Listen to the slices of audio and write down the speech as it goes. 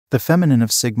The feminine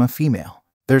of Sigma female.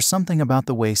 There's something about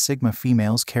the way Sigma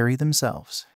females carry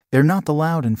themselves. They're not the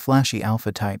loud and flashy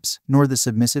alpha types, nor the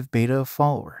submissive beta of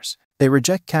followers. They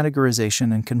reject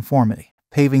categorization and conformity,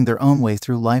 paving their own way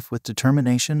through life with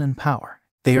determination and power.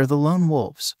 They are the lone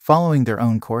wolves, following their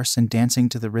own course and dancing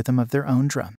to the rhythm of their own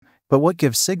drum. But what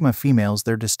gives Sigma females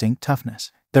their distinct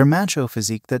toughness? Their macho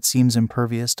physique that seems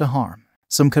impervious to harm.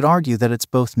 Some could argue that it's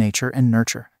both nature and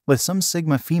nurture, with some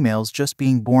Sigma females just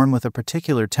being born with a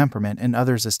particular temperament and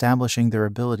others establishing their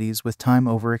abilities with time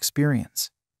over experience.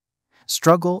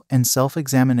 Struggle and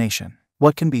self-examination.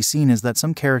 What can be seen is that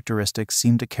some characteristics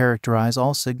seem to characterize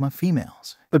all Sigma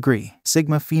females. Agree.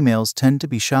 Sigma females tend to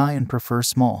be shy and prefer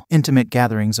small, intimate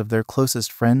gatherings of their closest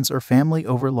friends or family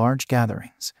over large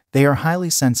gatherings. They are highly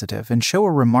sensitive and show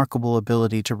a remarkable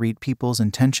ability to read people's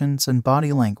intentions and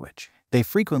body language. They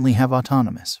frequently have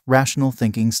autonomous, rational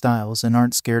thinking styles and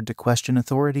aren't scared to question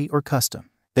authority or custom.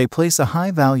 They place a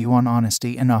high value on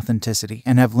honesty and authenticity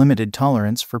and have limited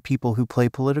tolerance for people who play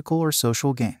political or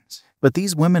social games. But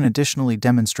these women additionally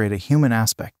demonstrate a human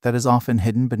aspect that is often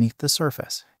hidden beneath the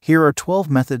surface. Here are 12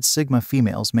 methods Sigma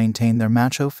females maintain their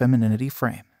macho femininity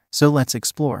frame. So let's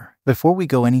explore. Before we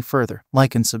go any further,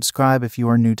 like and subscribe if you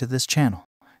are new to this channel.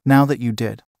 Now that you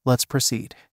did, let's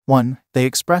proceed. 1. They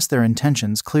express their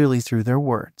intentions clearly through their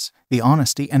words. The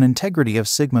honesty and integrity of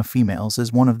Sigma females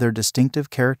is one of their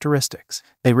distinctive characteristics.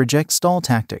 They reject stall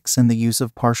tactics and the use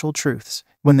of partial truths.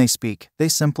 When they speak, they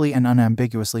simply and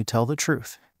unambiguously tell the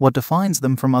truth. What defines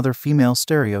them from other female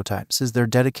stereotypes is their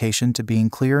dedication to being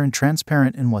clear and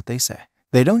transparent in what they say.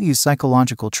 They don't use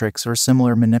psychological tricks or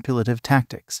similar manipulative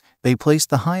tactics. They place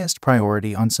the highest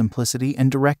priority on simplicity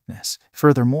and directness.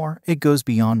 Furthermore, it goes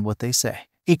beyond what they say,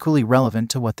 equally relevant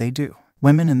to what they do.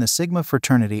 Women in the Sigma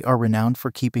fraternity are renowned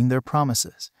for keeping their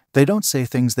promises. They don't say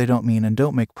things they don't mean and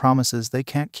don't make promises they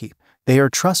can't keep. They are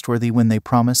trustworthy when they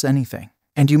promise anything,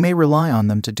 and you may rely on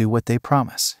them to do what they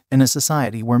promise. In a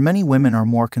society where many women are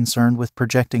more concerned with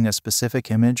projecting a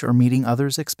specific image or meeting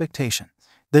others' expectations,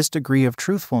 this degree of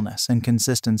truthfulness and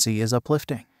consistency is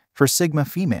uplifting. For Sigma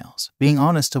females, being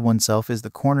honest to oneself is the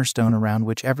cornerstone around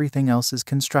which everything else is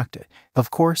constructed.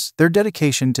 Of course, their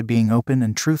dedication to being open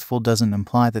and truthful doesn't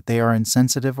imply that they are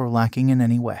insensitive or lacking in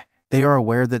any way. They are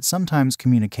aware that sometimes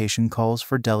communication calls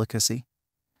for delicacy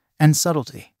and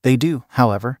subtlety. They do,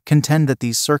 however, contend that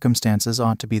these circumstances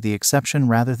ought to be the exception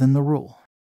rather than the rule.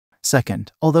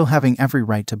 Second, although having every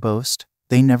right to boast,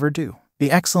 they never do.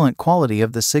 The excellent quality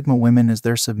of the Sigma women is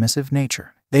their submissive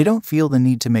nature. They don't feel the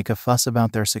need to make a fuss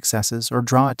about their successes or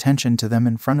draw attention to them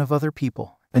in front of other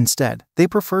people. Instead, they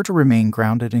prefer to remain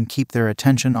grounded and keep their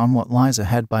attention on what lies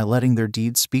ahead by letting their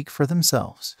deeds speak for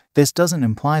themselves. This doesn't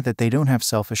imply that they don't have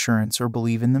self-assurance or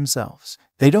believe in themselves.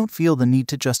 They don't feel the need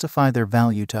to justify their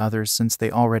value to others since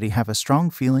they already have a strong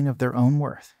feeling of their own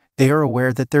worth. They are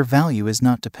aware that their value is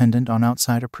not dependent on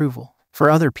outside approval for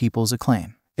other people's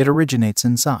acclaim. It originates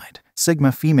inside.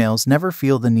 Sigma females never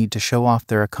feel the need to show off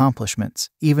their accomplishments,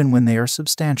 even when they are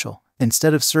substantial.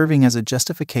 Instead of serving as a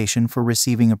justification for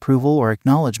receiving approval or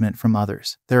acknowledgement from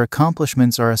others, their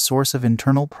accomplishments are a source of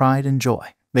internal pride and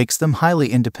joy. Makes them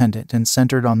highly independent and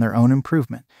centered on their own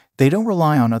improvement. They don't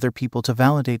rely on other people to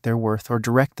validate their worth or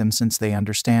direct them since they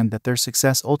understand that their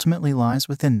success ultimately lies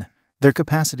within them. Their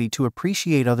capacity to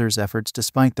appreciate others' efforts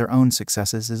despite their own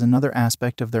successes is another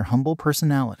aspect of their humble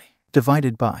personality.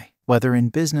 Divided by, whether in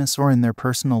business or in their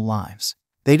personal lives,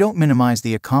 they don't minimize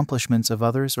the accomplishments of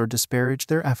others or disparage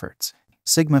their efforts.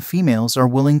 Sigma females are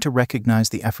willing to recognize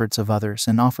the efforts of others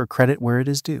and offer credit where it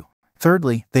is due.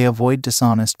 Thirdly, they avoid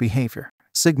dishonest behavior.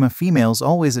 Sigma females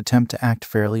always attempt to act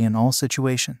fairly in all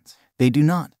situations. They do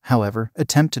not, however,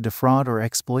 attempt to defraud or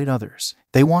exploit others.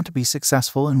 They want to be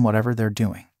successful in whatever they're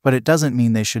doing, but it doesn't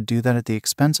mean they should do that at the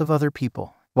expense of other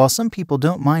people. While some people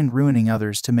don't mind ruining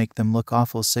others to make them look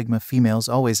awful, Sigma females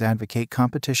always advocate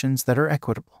competitions that are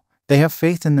equitable. They have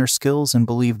faith in their skills and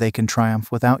believe they can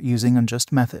triumph without using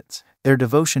unjust methods. Their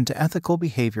devotion to ethical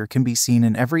behavior can be seen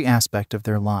in every aspect of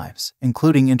their lives,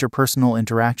 including interpersonal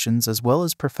interactions as well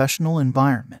as professional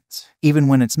environments. Even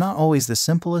when it's not always the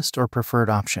simplest or preferred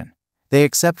option, they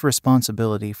accept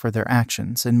responsibility for their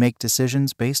actions and make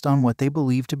decisions based on what they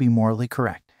believe to be morally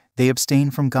correct. They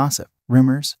abstain from gossip,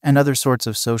 rumors, and other sorts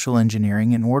of social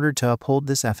engineering in order to uphold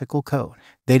this ethical code.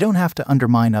 They don't have to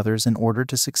undermine others in order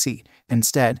to succeed.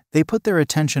 Instead, they put their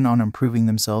attention on improving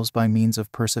themselves by means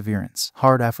of perseverance,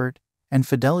 hard effort, and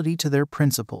fidelity to their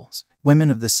principles.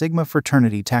 Women of the Sigma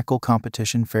fraternity tackle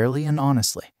competition fairly and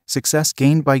honestly. Success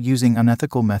gained by using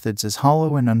unethical methods is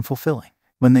hollow and unfulfilling.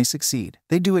 When they succeed,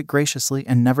 they do it graciously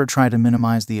and never try to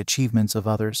minimize the achievements of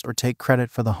others or take credit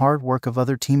for the hard work of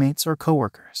other teammates or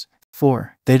coworkers.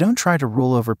 4. They don't try to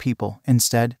rule over people.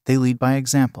 Instead, they lead by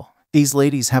example. These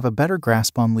ladies have a better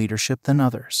grasp on leadership than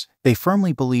others. They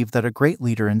firmly believe that a great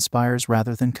leader inspires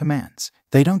rather than commands.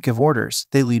 They don't give orders,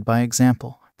 they lead by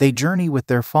example. They journey with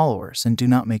their followers and do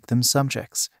not make them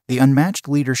subjects. The unmatched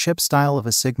leadership style of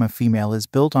a Sigma female is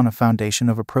built on a foundation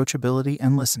of approachability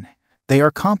and listening. They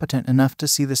are competent enough to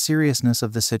see the seriousness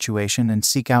of the situation and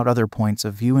seek out other points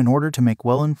of view in order to make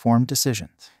well-informed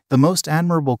decisions. The most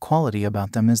admirable quality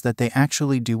about them is that they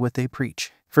actually do what they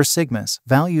preach. For Sigmas,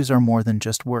 values are more than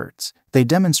just words. They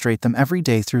demonstrate them every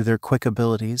day through their quick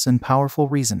abilities and powerful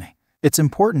reasoning. It's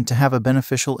important to have a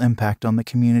beneficial impact on the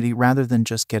community rather than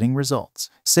just getting results.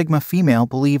 Sigma female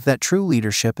believe that true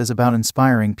leadership is about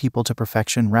inspiring people to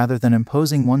perfection rather than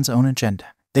imposing one's own agenda.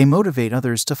 They motivate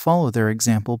others to follow their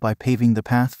example by paving the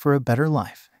path for a better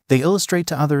life. They illustrate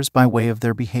to others by way of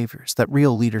their behaviors that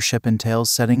real leadership entails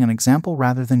setting an example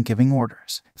rather than giving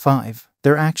orders. 5.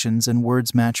 Their actions and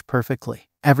words match perfectly.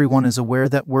 Everyone is aware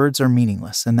that words are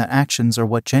meaningless and that actions are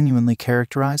what genuinely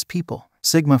characterize people.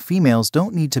 Sigma females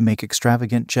don't need to make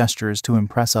extravagant gestures to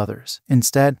impress others.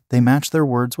 Instead, they match their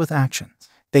words with actions.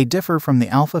 They differ from the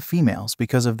alpha females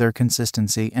because of their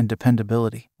consistency and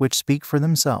dependability, which speak for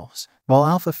themselves. While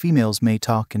alpha females may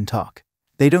talk and talk,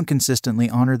 they don't consistently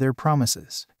honor their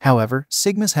promises. However,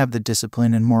 Sigmas have the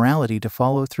discipline and morality to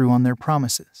follow through on their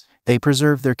promises. They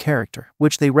preserve their character,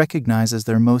 which they recognize as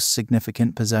their most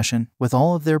significant possession, with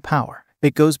all of their power.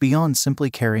 It goes beyond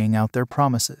simply carrying out their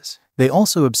promises. They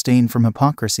also abstain from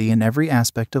hypocrisy in every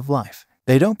aspect of life.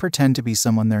 They don't pretend to be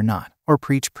someone they're not, or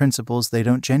preach principles they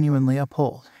don't genuinely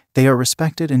uphold. They are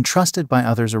respected and trusted by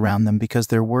others around them because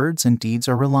their words and deeds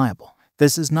are reliable.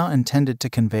 This is not intended to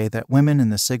convey that women in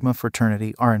the Sigma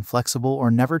fraternity are inflexible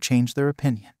or never change their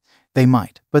opinion. They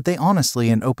might, but they honestly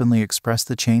and openly express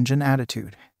the change in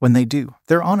attitude. When they do,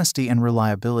 their honesty and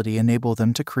reliability enable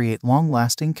them to create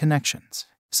long-lasting connections.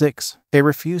 6. They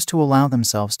refuse to allow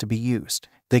themselves to be used.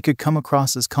 They could come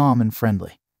across as calm and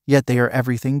friendly, yet they are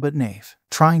everything but naive.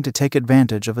 Trying to take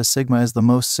advantage of a Sigma is the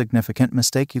most significant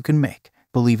mistake you can make.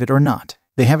 Believe it or not,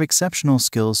 they have exceptional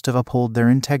skills to uphold their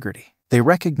integrity. They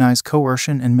recognize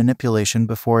coercion and manipulation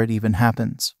before it even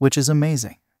happens, which is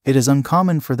amazing. It is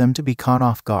uncommon for them to be caught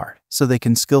off guard, so they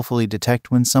can skillfully detect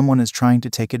when someone is trying to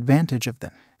take advantage of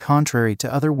them. Contrary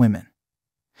to other women,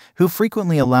 who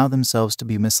frequently allow themselves to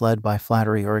be misled by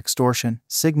flattery or extortion,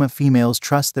 Sigma females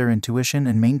trust their intuition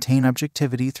and maintain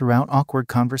objectivity throughout awkward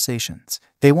conversations.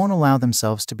 They won't allow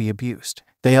themselves to be abused.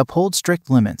 They uphold strict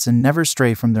limits and never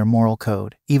stray from their moral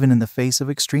code, even in the face of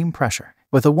extreme pressure.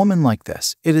 With a woman like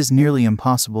this, it is nearly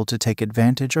impossible to take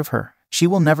advantage of her. She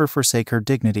will never forsake her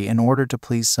dignity in order to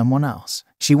please someone else.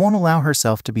 She won't allow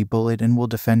herself to be bullied and will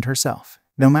defend herself.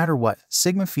 No matter what,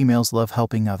 Sigma females love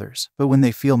helping others, but when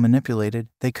they feel manipulated,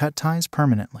 they cut ties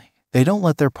permanently. They don't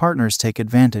let their partners take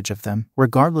advantage of them,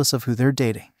 regardless of who they're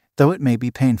dating. Though it may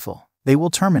be painful, they will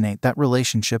terminate that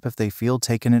relationship if they feel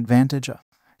taken advantage of.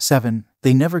 7.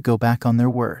 They never go back on their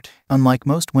word. Unlike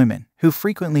most women, who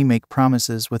frequently make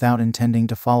promises without intending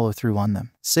to follow through on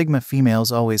them, Sigma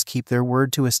females always keep their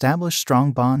word to establish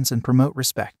strong bonds and promote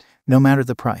respect. No matter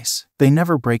the price, they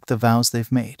never break the vows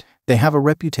they've made. They have a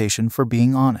reputation for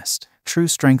being honest. True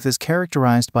strength is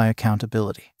characterized by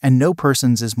accountability, and no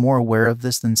person is more aware of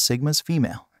this than Sigma's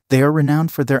female. They are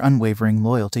renowned for their unwavering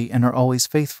loyalty and are always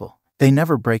faithful. They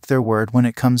never break their word when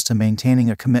it comes to maintaining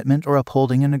a commitment or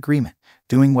upholding an agreement.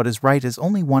 Doing what is right is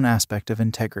only one aspect of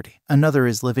integrity. Another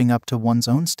is living up to one's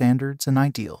own standards and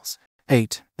ideals.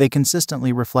 8. They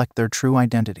consistently reflect their true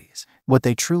identities, what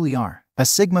they truly are. A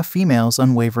Sigma female's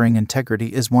unwavering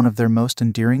integrity is one of their most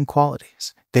endearing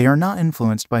qualities. They are not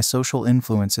influenced by social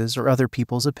influences or other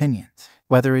people's opinions.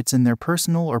 Whether it's in their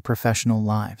personal or professional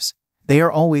lives, they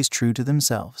are always true to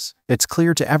themselves. It's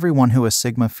clear to everyone who a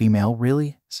Sigma female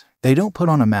really is. They don't put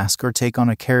on a mask or take on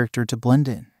a character to blend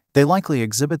in. They likely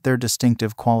exhibit their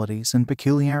distinctive qualities and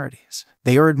peculiarities.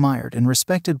 They are admired and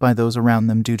respected by those around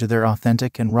them due to their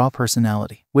authentic and raw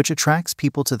personality, which attracts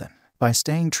people to them. By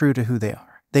staying true to who they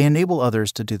are, they enable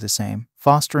others to do the same,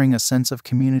 fostering a sense of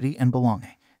community and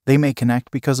belonging. They may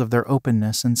connect because of their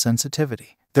openness and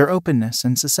sensitivity. Their openness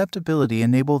and susceptibility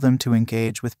enable them to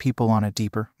engage with people on a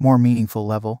deeper, more meaningful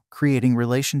level, creating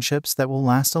relationships that will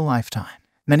last a lifetime.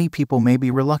 Many people may be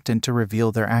reluctant to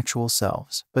reveal their actual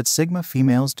selves, but Sigma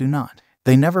females do not.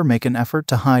 They never make an effort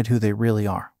to hide who they really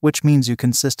are, which means you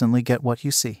consistently get what you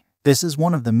see. This is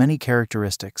one of the many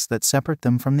characteristics that separate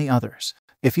them from the others.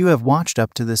 If you have watched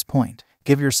up to this point,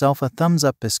 give yourself a thumbs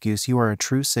up because you are a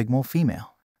true Sigma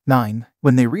female. 9.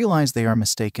 When they realize they are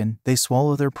mistaken, they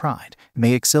swallow their pride. They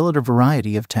may excel at a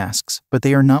variety of tasks, but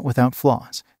they are not without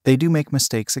flaws. They do make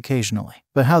mistakes occasionally,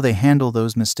 but how they handle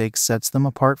those mistakes sets them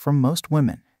apart from most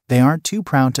women. They aren't too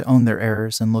proud to own their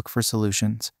errors and look for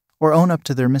solutions, or own up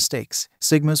to their mistakes.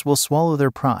 Sigmas will swallow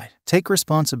their pride, take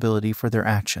responsibility for their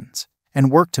actions,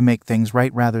 and work to make things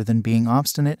right rather than being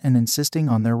obstinate and insisting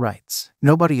on their rights.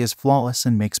 Nobody is flawless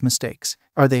and makes mistakes.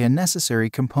 Are they a necessary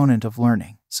component of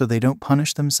learning, so they don't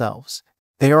punish themselves?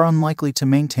 They are unlikely to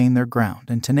maintain their ground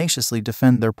and tenaciously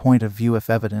defend their point of view if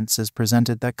evidence is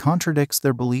presented that contradicts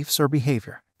their beliefs or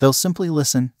behavior. They'll simply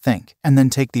listen, think, and then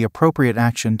take the appropriate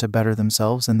action to better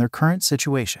themselves in their current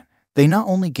situation. They not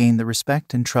only gain the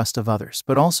respect and trust of others,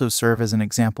 but also serve as an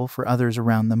example for others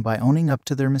around them by owning up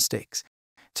to their mistakes.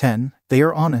 10. They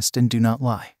are honest and do not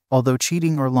lie. Although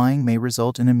cheating or lying may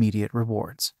result in immediate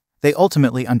rewards, they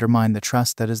ultimately undermine the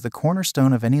trust that is the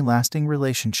cornerstone of any lasting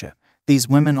relationship. These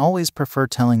women always prefer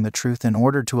telling the truth in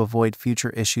order to avoid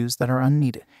future issues that are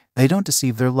unneeded. They don't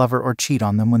deceive their lover or cheat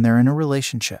on them when they're in a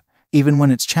relationship. Even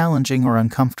when it's challenging or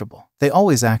uncomfortable, they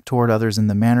always act toward others in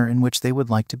the manner in which they would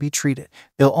like to be treated.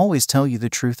 They'll always tell you the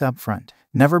truth up front.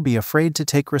 Never be afraid to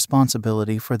take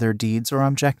responsibility for their deeds or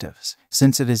objectives.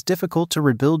 Since it is difficult to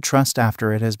rebuild trust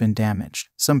after it has been damaged,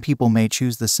 some people may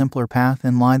choose the simpler path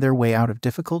and lie their way out of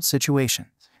difficult situations.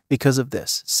 Because of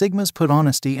this, Sigmas put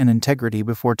honesty and integrity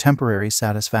before temporary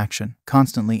satisfaction,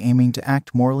 constantly aiming to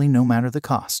act morally no matter the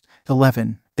cost.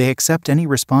 11. They accept any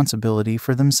responsibility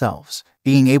for themselves.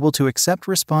 Being able to accept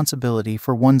responsibility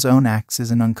for one's own acts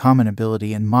is an uncommon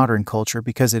ability in modern culture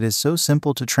because it is so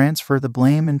simple to transfer the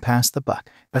blame and pass the buck.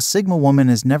 A Sigma woman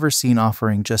is never seen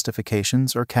offering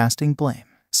justifications or casting blame.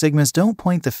 Sigmas don't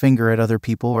point the finger at other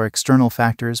people or external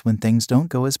factors when things don't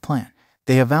go as planned.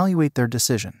 They evaluate their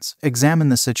decisions, examine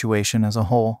the situation as a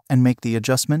whole, and make the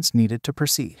adjustments needed to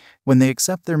proceed. When they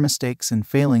accept their mistakes and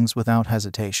failings without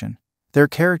hesitation, their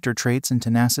character traits and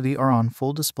tenacity are on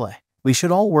full display. We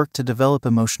should all work to develop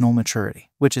emotional maturity,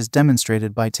 which is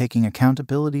demonstrated by taking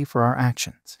accountability for our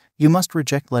actions. You must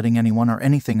reject letting anyone or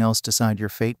anything else decide your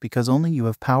fate because only you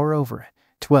have power over it.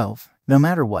 12. No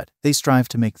matter what, they strive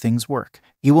to make things work.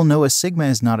 You will know a Sigma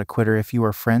is not a quitter if you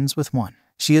are friends with one.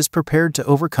 She is prepared to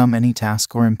overcome any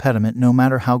task or impediment no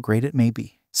matter how great it may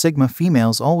be. Sigma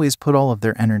females always put all of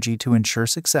their energy to ensure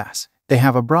success. They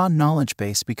have a broad knowledge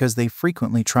base because they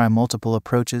frequently try multiple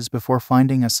approaches before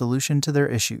finding a solution to their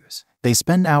issues. They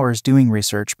spend hours doing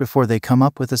research before they come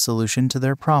up with a solution to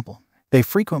their problem. They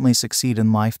frequently succeed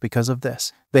in life because of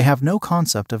this. They have no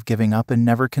concept of giving up and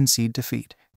never concede defeat.